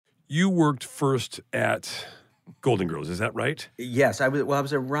you worked first at Golden Girls, is that right? Yes, I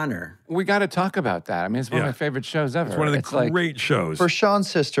was a runner. We got to talk about that. I mean, it's one of my favorite shows ever. It's one of the great shows. For Sean's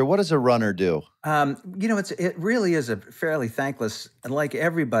sister, what does a runner do? It really is a fairly thankless, and like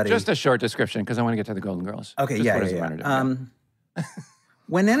everybody. Just a short description, because I want to get to the Golden Girls. Okay, Just yeah. what does a runner do?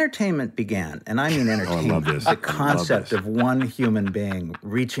 When entertainment began, and I mean entertainment, I love this. the concept of one human being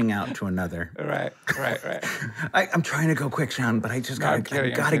reaching out to another. Right. I'm trying to go quick, Sean, but I just got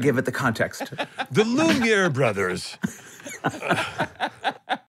to give it the context. The Lumiere brothers.